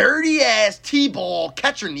these dirty-ass T-ball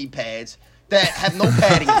catcher knee pads that have no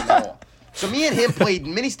padding in them at all. So me and him played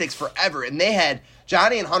mini sticks forever, and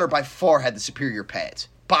Johnny and Hunter by far had the superior pads.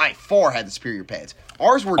 By far had the superior pads.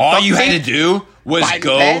 Ours were All duct you had tape, to do was buy new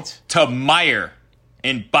go pads. to Meijer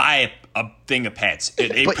and buy a thing of pads.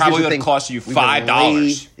 It But probably here's the would thing, cost you we were $5.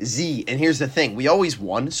 lazy. And here's the thing. We always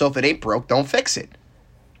won, so if it ain't broke, don't fix it.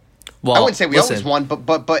 Well, I wouldn't say we listen, always won,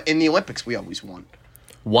 but in the Olympics, we always won.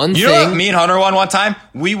 One You know what thing. me and Hunter won one time?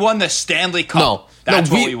 We won the Stanley Cup.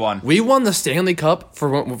 That's what we won. We won the Stanley Cup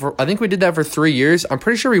for I think we did that for 3 years. I'm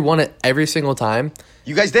pretty sure we won it every single time.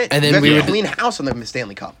 You guys did. And you then guys we did would- clean house on the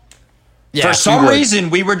Stanley Cup. Yeah, For some we would. reason,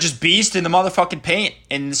 we were just beast in the motherfucking paint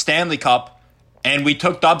in the Stanley Cup, and we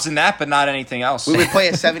took dubs in that, but not anything else. We would play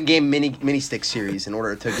a 7-game mini stick series in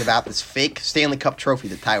order to give out this fake Stanley Cup trophy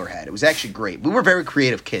that Tyler had. It was actually great. We were very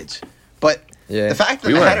creative kids. But Yeah. the fact of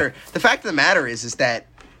We the were. matter, is that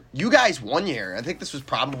you guys one year, I think this was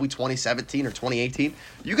probably 2017 or 2018.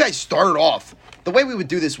 You guys started off. The way we would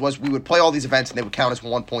do this was we would play all these events and they would count as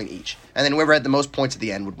 1 point each. And then whoever had the most points at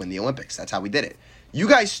the end would win the Olympics. That's how we did it. You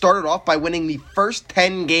guys started off by winning the first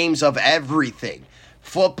 10 games of everything.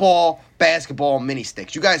 Football, basketball, mini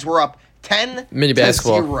sticks. You guys were up 10 Mini to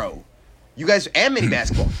basketball. 0. You guys and mini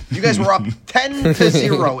basketball. You guys were up 10 to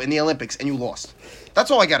 0 in the Olympics and you lost.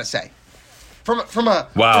 That's all I got to say. From a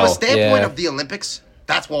standpoint Yeah. of the Olympics,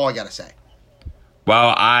 that's all I got to say.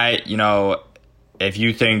 Well, if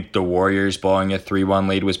you think the Warriors blowing a 3-1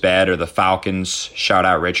 lead was bad, or the Falcons, shout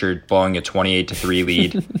out Richard, blowing a 28-3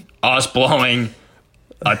 lead, us blowing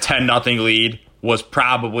a 10-0 lead was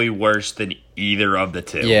probably worse than either of the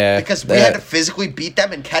two. Yeah, Because we had to physically beat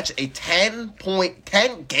them and catch a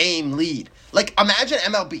 10-game lead. Like, imagine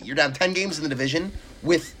MLB. You're down 10 games in the division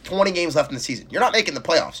with 20 games left in the season. You're not making the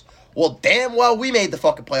playoffs. Well, damn well we made the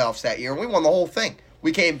fucking playoffs that year, and we won the whole thing.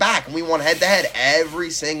 We came back, and we won head-to-head every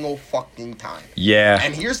single fucking time. Yeah.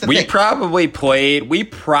 And here's the we thing. probably played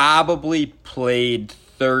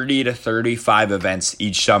 30 to 35 events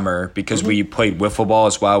each summer because we played wiffle ball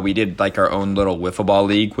as well. We did like our own little wiffle ball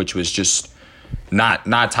league, which was just not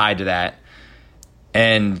tied to that.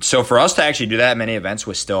 And so for us to actually do that many events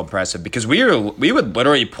was still impressive because we would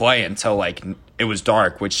literally play until like it was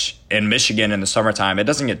dark, which in Michigan in the summertime, it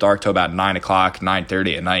doesn't get dark till about 9 o'clock,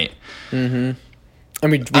 9:30 at night. I mean,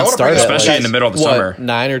 we'd wanna start bring at, up- Especially in the middle of the summer.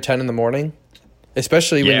 9 or 10 in the morning,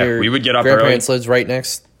 especially when Yeah, your we would get up grandparents lives right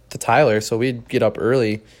next to Tyler, so we'd get up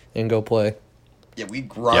early and go play. Yeah, we'd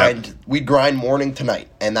grind morning to night,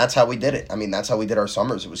 and that's how we did it. I mean, that's how we did our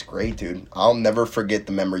summers. It was great, dude. I'll never forget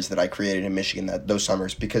the memories that I created in Michigan those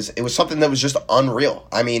summers because it was something that was just unreal.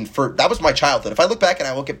 I mean, that was my childhood. If I look back and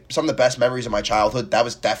I look at some of the best memories of my childhood, that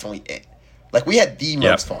was definitely it. Like, we had the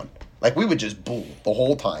most fun. Like, we would just bull the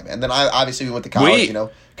whole time. And then obviously we went to college,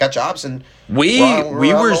 got jobs, and we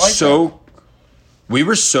were so.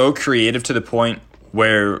 so creative to the point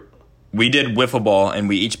where we did wiffle ball and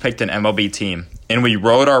we each picked an MLB team and we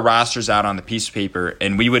wrote our rosters out on the piece of paper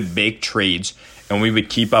and we would make trades and we would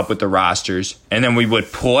keep up with the rosters and then we would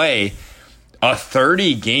play a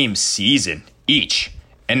 30-game season each.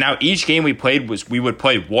 And now each game we played we would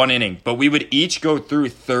play 1 inning, but we would each go through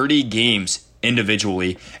 30 games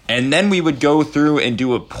individually and then we would go through and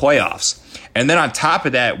do a playoffs. And then on top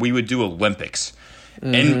of that, we would do Olympics.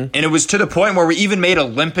 And it was to the point where we even made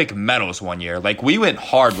Olympic medals one year. Like, we went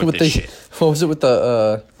hard with this shit. What was it with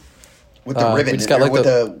the With the ribbon. we just got, like, with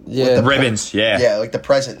the ribbons, yeah. Yeah, like the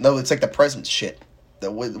present. No, it's like the present shit.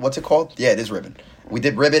 What's it called? Yeah, it is ribbon. We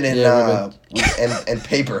did ribbon and ribbon. and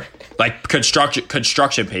paper. Like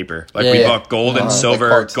construction paper. Like, Yeah, we yeah. bought gold and Like silver,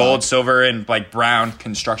 cardstock. gold, silver, and, like, brown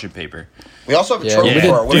construction paper. We also have a Yeah, trophy we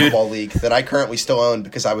for our did. wiffle ball league that I currently still own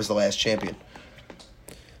because I was the last champion.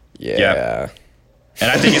 Yeah. And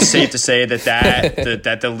I think it's safe to say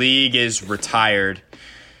that the league is retired.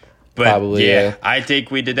 But Probably, yeah. I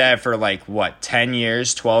think we did that for 10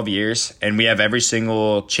 years, 12 years, and we have every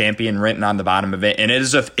single champion written on the bottom of it. And it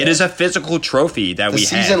is a physical trophy that The we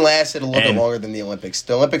season had. lasted a little bit And- longer than the Olympics.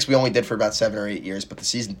 The Olympics we only did for about 7 or 8 years, but the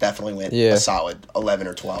season definitely went a solid 11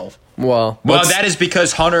 or 12. Well, That is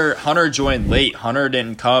because Hunter joined late. Hunter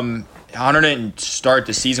didn't start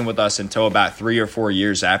the season with us until about 3 or 4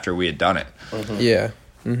 years after we had done it. yeah.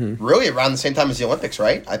 Really, around the same time as the Olympics,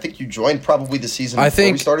 right? I think you joined probably the season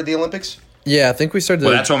before we started the Olympics. Yeah, I think we started.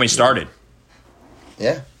 Well, that's when we started.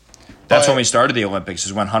 Yeah. That's when we started the Olympics,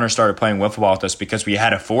 is when Hunter started playing wiffle ball with us because we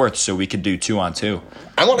had a fourth, so we could do 2-on-2.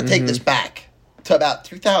 I want to take this back to about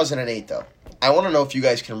 2008, though. I want to know if you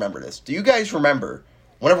guys can remember this. Do you guys remember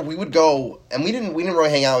whenever we would go, and we didn't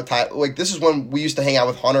really hang out with Tyler. Like, this is when we used to hang out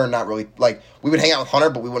with Hunter and not really, like, we would hang out with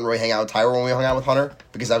Hunter, but we wouldn't really hang out with Tyler when we hung out with Hunter,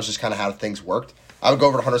 because that was just kind of how things worked. I would go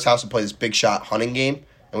over to Hunter's house and play this big shot hunting game,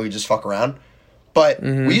 and we would just fuck around. But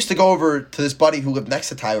we used to go over to this buddy who lived next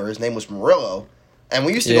to Tyler. His name was Murillo, and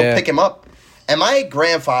we used to go pick him up. And my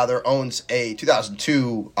grandfather owns a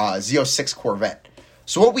 2002 Z06 Corvette.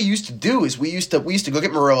 So what we used to do is we used to go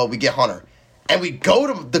get Murillo, we get Hunter, and we'd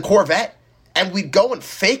go to the Corvette, and we'd go and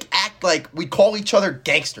fake act like we'd call each other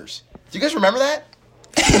gangsters. Do you guys remember that?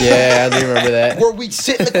 Yeah, I do remember that. Where we'd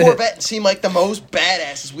sit in the Corvette and seem like the most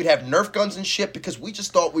badasses. We'd have Nerf guns and shit because we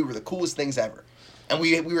just thought we were the coolest things ever. And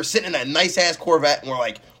we were sitting in that nice-ass Corvette, and we're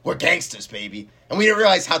like, we're gangsters, baby. And we didn't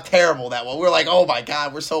realize how terrible that was. We were like, oh, my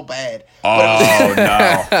God, we're so bad. Oh,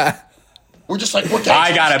 no. We're just like, we're gangsters.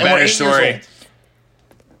 I got a better story.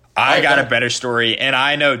 I got go a better story, and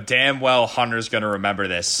I know damn well Hunter's going to remember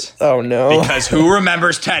this. Oh, no. Because who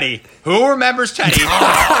remembers Teddy? Who remembers Teddy?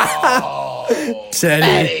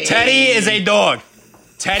 Teddy. Teddy is a dog.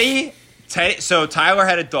 Teddy. So Tyler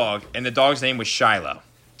had a dog, and the dog's name was Shiloh.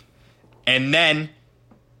 And then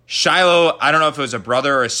Shiloh, I don't know if it was a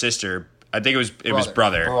brother or a sister. I think it was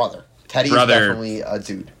brother. Teddy is definitely a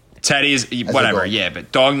dude. Teddy's whatever, yeah,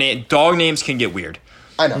 but dog names can get weird.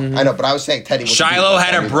 I know, but I was saying Teddy was Shiloh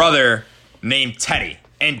had a brother named Teddy.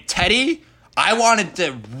 And Teddy, I wanted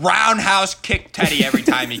to roundhouse kick Teddy every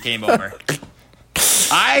time he came over.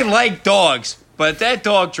 I like dogs, but that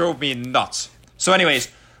dog drove me nuts. So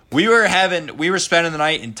anyways, we were spending the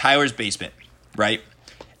night in Tyler's basement, right?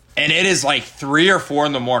 And it is like 3 or 4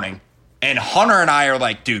 in the morning. And Hunter and I are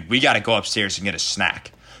like, dude, we got to go upstairs and get a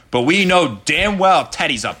snack. But we know damn well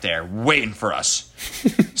Teddy's up there waiting for us.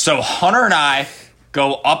 So Hunter and I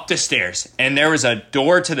go up the stairs, and there was a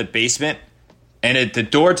door to the basement, and the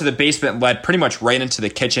door to the basement led pretty much right into the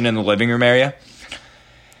kitchen and the living room area.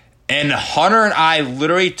 And Hunter and I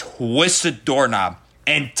literally twist the doorknob,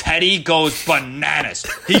 and Teddy goes bananas.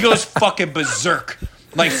 He goes fucking berserk,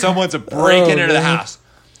 like someone's breaking into the house.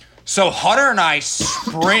 So Hunter and I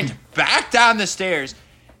sprint back down the stairs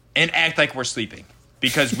and act like we're sleeping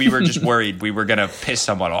because we were just worried we were going to piss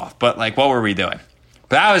someone off. But, like, what were we doing?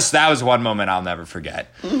 But that was one moment I'll never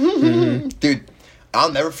forget. Dude,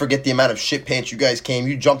 I'll never forget the amount of shit pants you guys came.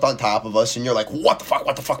 You jumped on top of us, and you're like, what the fuck?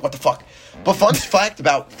 But fun fact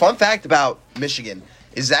about Michigan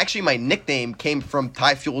is actually my nickname came from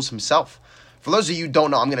Ty Fuels himself. For those of you who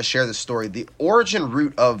don't know, I'm going to share this story. The origin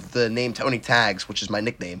root of the name Tony Tags, which is my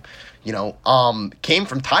nickname, came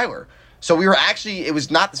from Tyler. So we were actually, it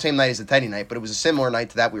was not the same night as the Teddy night, but it was a similar night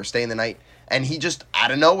to that. We were staying the night. And he just,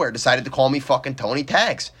 out of nowhere, decided to call me fucking Tony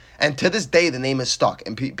Tags. And to this day, the name is stuck.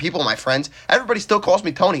 And people, my friends, everybody still calls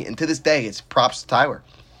me Tony. And to this day, it's props to Tyler.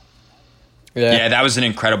 Yeah, that was an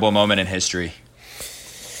incredible moment in history.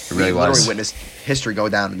 It really was. Literally witnessed history go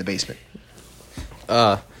down in the basement.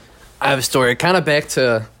 I have a story kind of back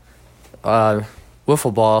to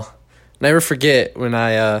wiffle ball. Never forget when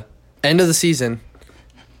I, end of the season,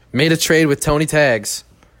 made a trade with Tony Tags.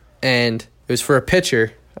 And it was for a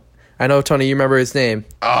pitcher. I know, Tony, you remember his name.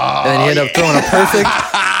 Oh, and then he ended up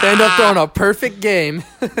throwing a perfect game.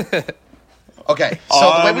 Okay, so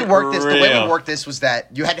the way we worked this was that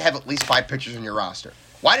you had to have at least 5 pitchers in your roster.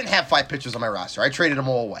 Well, I didn't have 5 pitchers on my roster. I traded them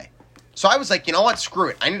all away. So I was like, you know what? Screw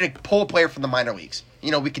it. I need to pull a player from the minor leagues.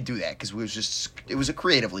 We could do that because it was a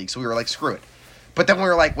creative league, so we were like, screw it. But then we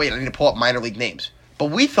were like, wait, I need to pull up minor league names. But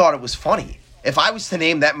we thought it was funny if I was to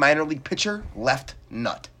name that minor league pitcher Left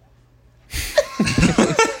Nut.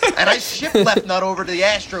 And I shipped Left Nut over to the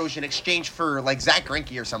Astros in exchange for, like, Zach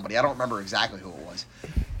Greinke or somebody. I don't remember exactly who it was.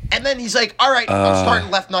 And then he's like, all right, I'm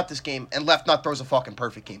starting Left Nut this game. And Left Nut throws a fucking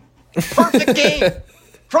perfect game. Perfect game!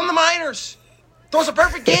 From the minors! Throws a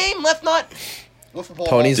perfect game, Left Nut!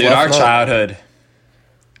 Tony's Dude, Left Nut.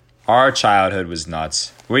 Our childhood was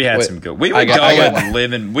nuts. We had some good. We would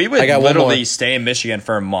literally stay in Michigan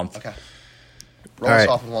for a month. Okay. Roll us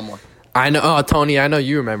off with one more. I know, Tony, I know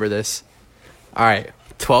you remember this. All right.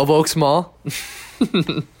 12 Oaks Mall. Oh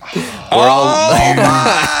my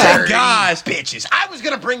gosh, bitches! I was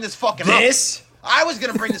gonna bring this fucking up. I was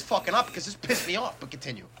gonna bring this fucking up because this pissed me off. But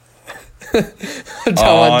continue.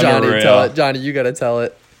 Tell it, Johnny. You gotta tell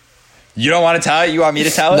it. You don't want to tell it? You want me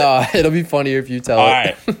to tell it? No, it'll be funnier if you tell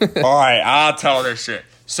it. All right, I'll tell this shit.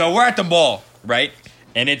 So we're at the mall, right?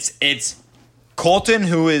 And it's Colton,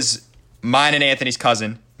 who is mine and Anthony's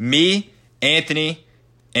cousin, me, Anthony,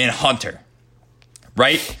 and Hunter.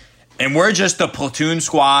 Right? And we're just the platoon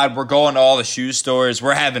squad. We're going to all the shoe stores.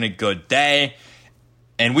 We're having a good day.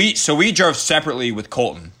 And we drove separately with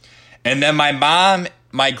Colton. And then my mom,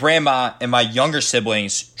 my grandma, and my younger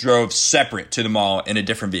siblings drove separate to the mall in a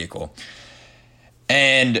different vehicle.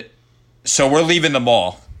 And so we're leaving the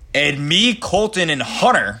mall. And me, Colton, and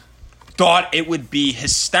Hunter thought it would be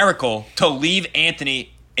hysterical to leave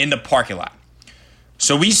Anthony in the parking lot.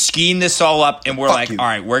 So we schemed this all up, and we're all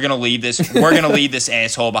right, we're gonna leave this. We're gonna leave this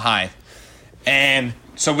asshole behind. And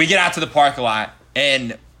so we get out to the parking lot,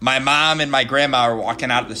 and my mom and my grandma are walking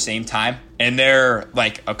out at the same time, and they're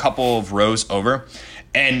like a couple of rows over.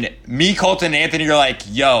 And me, Colton, and Anthony are like,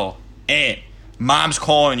 "Yo, Aunt, Mom's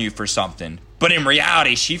calling you for something." But in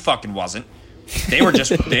reality, she fucking wasn't. They were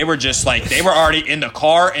just like, they were already in the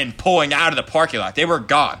car and pulling out of the parking lot. They were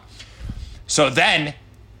gone. So then,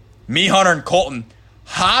 me, Hunter, and Colton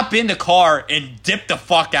hop in the car and dip the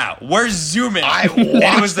fuck out. We're zooming.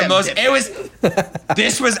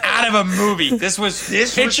 This was out of a movie. This was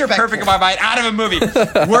picture perfect in my mind, out of a movie.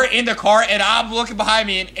 We're in the car, and I'm looking behind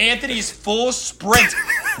me, and Anthony's full sprint,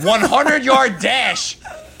 100-yard dash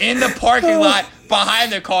in the parking lot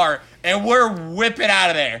behind the car, and we're whipping out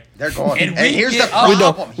of there. They're gone. And here's the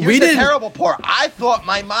problem. Here's the terrible part. I thought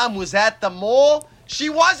my mom was at the mall. She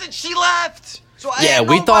wasn't. She left. So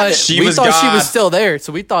we thought she was still there,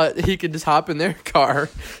 so we thought he could just hop in their car.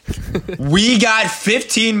 We got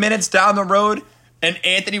 15 minutes down the road, and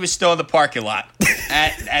Anthony was still in the parking lot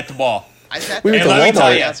at the mall. I sat there let me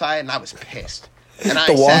tell you, outside, and I was pissed. And I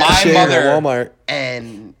sat my mother, Walmart,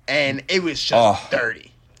 and it was just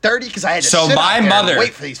dirty because I had to sit out there and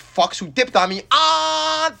wait for these fucks who dipped on me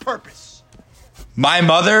on purpose. My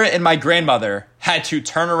mother and my grandmother had to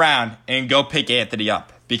turn around and go pick Anthony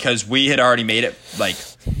up, because we had already made it, like,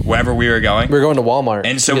 wherever we were going. We were going to Walmart.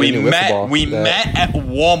 And so we met at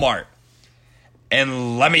Walmart.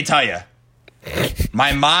 And let me tell you,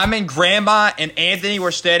 my mom and grandma and Anthony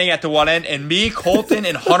were standing at the one end, and me, Colton,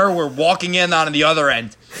 and Hunter were walking in on the other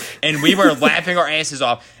end. And we were laughing our asses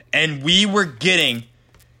off. And we were getting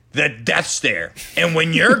the death stare. And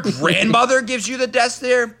when your grandmother gives you the death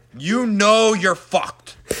stare, you know you're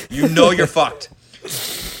fucked. You know you're fucked.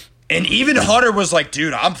 And even Hunter was like,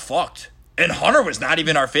 dude, I'm fucked. And Hunter was not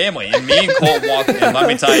even our family. And me and Cole walked in, let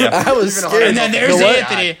me tell you. I was scared. And then there's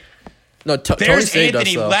Anthony. There's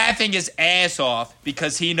Anthony laughing his ass off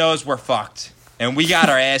because he knows we're fucked. And we got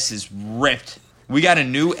our asses ripped. We got a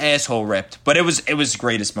new asshole ripped. But it was the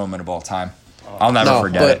greatest moment of all time. I'll never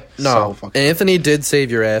forget it. No, Anthony did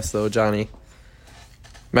save your ass, though, Johnny.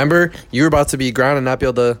 Remember, you were about to be grounded and not be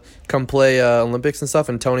able to come play Olympics and stuff,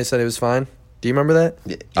 and Tony said it was fine. Do you remember that?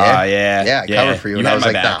 Yeah, I covered for you. And I was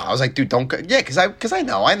like, nah. I was like, dude, don't go. Yeah, because I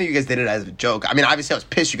know you guys did it as a joke. I mean, obviously I was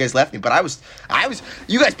pissed you guys left me, but I was,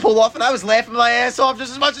 you guys pulled off and I was laughing my ass off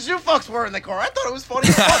just as much as you fucks were in the car. I thought it was funny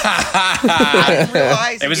as fuck. I didn't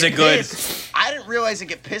realize I didn't realize I'd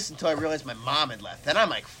get pissed until I realized my mom had left. Then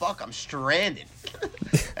I'm like, fuck, I'm stranded.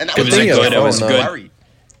 And that was good.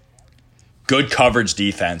 Good coverage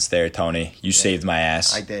defense there, Tony. You saved my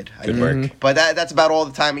ass. I did. Good work. But that's about all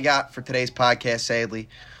the time we got for today's podcast, sadly.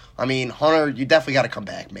 I mean, Hunter, you definitely got to come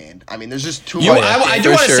back, man. I mean, there's just too much. I do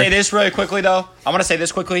want to say this really quickly, though. I want to say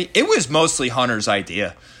this quickly. It was mostly Hunter's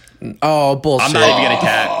idea. Oh, bullshit. I'm not even going to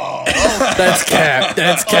cap. That's cap.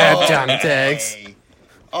 That's cap, Johnny Tags.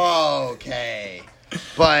 Okay.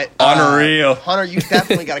 But unreal. Hunter, you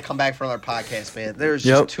definitely got to come back for another podcast, man. There's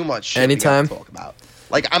just too much shit we got to talk about.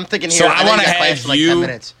 Like, I'm thinking here, I want to have for like 10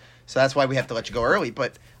 minutes, so that's why we have to let you go early.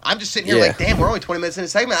 But I'm just sitting here like, damn, we're only 20 minutes in a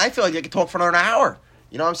segment. I feel like I could talk for another hour.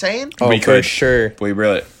 You know what I'm saying? Oh, we could. For sure. We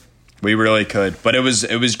really could. But it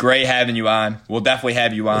was great having you on. We'll definitely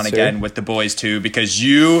have you on again with the boys, too, because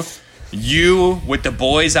you with the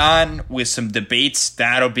boys on with some debates,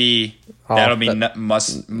 that'll be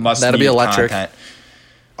must that'll be electric.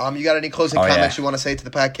 Content. You got any closing comments you want to say to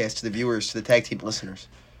the podcast, to the viewers, to the tag team listeners?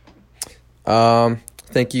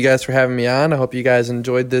 Thank you guys for having me on. I hope you guys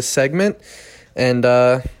enjoyed this segment, and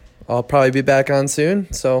I'll probably be back on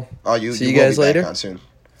soon. So see you guys later. Back on soon.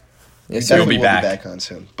 Yes, sir. We'll be back on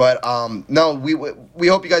soon. But no, we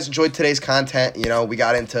hope you guys enjoyed today's content. You know, we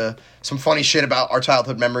got into some funny shit about our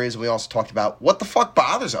childhood memories, and we also talked about what the fuck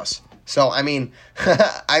bothers us. So I mean,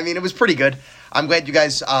 it was pretty good. I'm glad you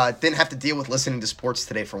guys didn't have to deal with listening to sports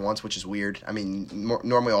today for once, which is weird. I mean,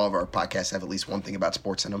 normally all of our podcasts have at least one thing about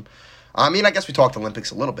sports in them. I mean, I guess we talked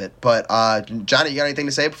Olympics a little bit, but Johnny, you got anything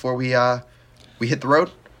to say before we hit the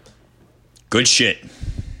road? Good shit.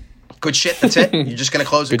 Good shit. That's it. You're just gonna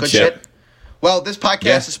close with good shit. Well, this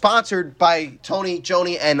podcast is sponsored by Tony,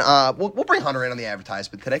 Joni, and we'll bring Hunter in on the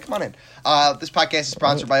advertisement today. Come on in. This podcast is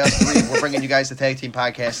sponsored by us three. We're bringing you guys the Tag Team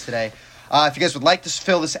Podcast today. If you guys would like to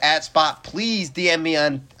fill this ad spot, please DM me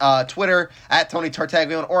on Twitter at Tony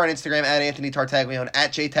Tartaglione or on Instagram at Anthony Tartaglione,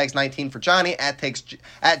 at JTags19 for Johnny, at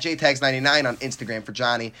JTags99 on Instagram for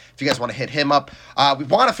Johnny. If you guys want to hit him up. We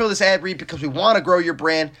want to fill this ad read because we want to grow your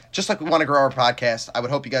brand just like we want to grow our podcast. I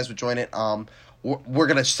would hope you guys would join it. We're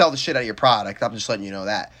going to sell the shit out of your product. I'm just letting you know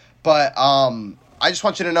that. But I just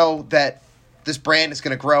want you to know that this brand is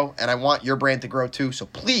going to grow, and I want your brand to grow too. So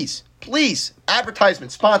please,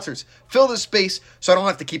 advertisements, sponsors, fill this space so I don't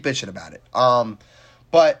have to keep bitching about it.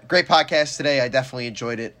 But great podcast today. I definitely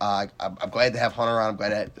enjoyed it. I'm glad to have Hunter on. I'm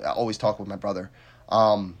glad to always talk with my brother.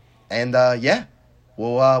 We'll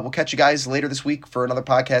catch you guys later this week for another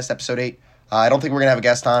podcast, episode 8. I don't think we're going to have a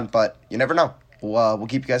guest on, but you never know. We'll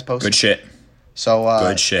keep you guys posted. Good shit. So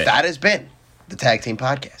good shit. That has been the Tag Team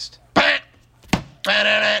Podcast.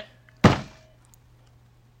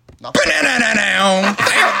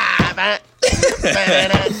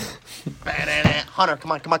 Hunter,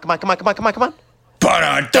 come on.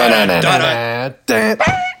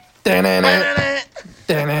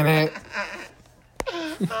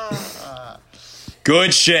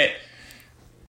 Good shit.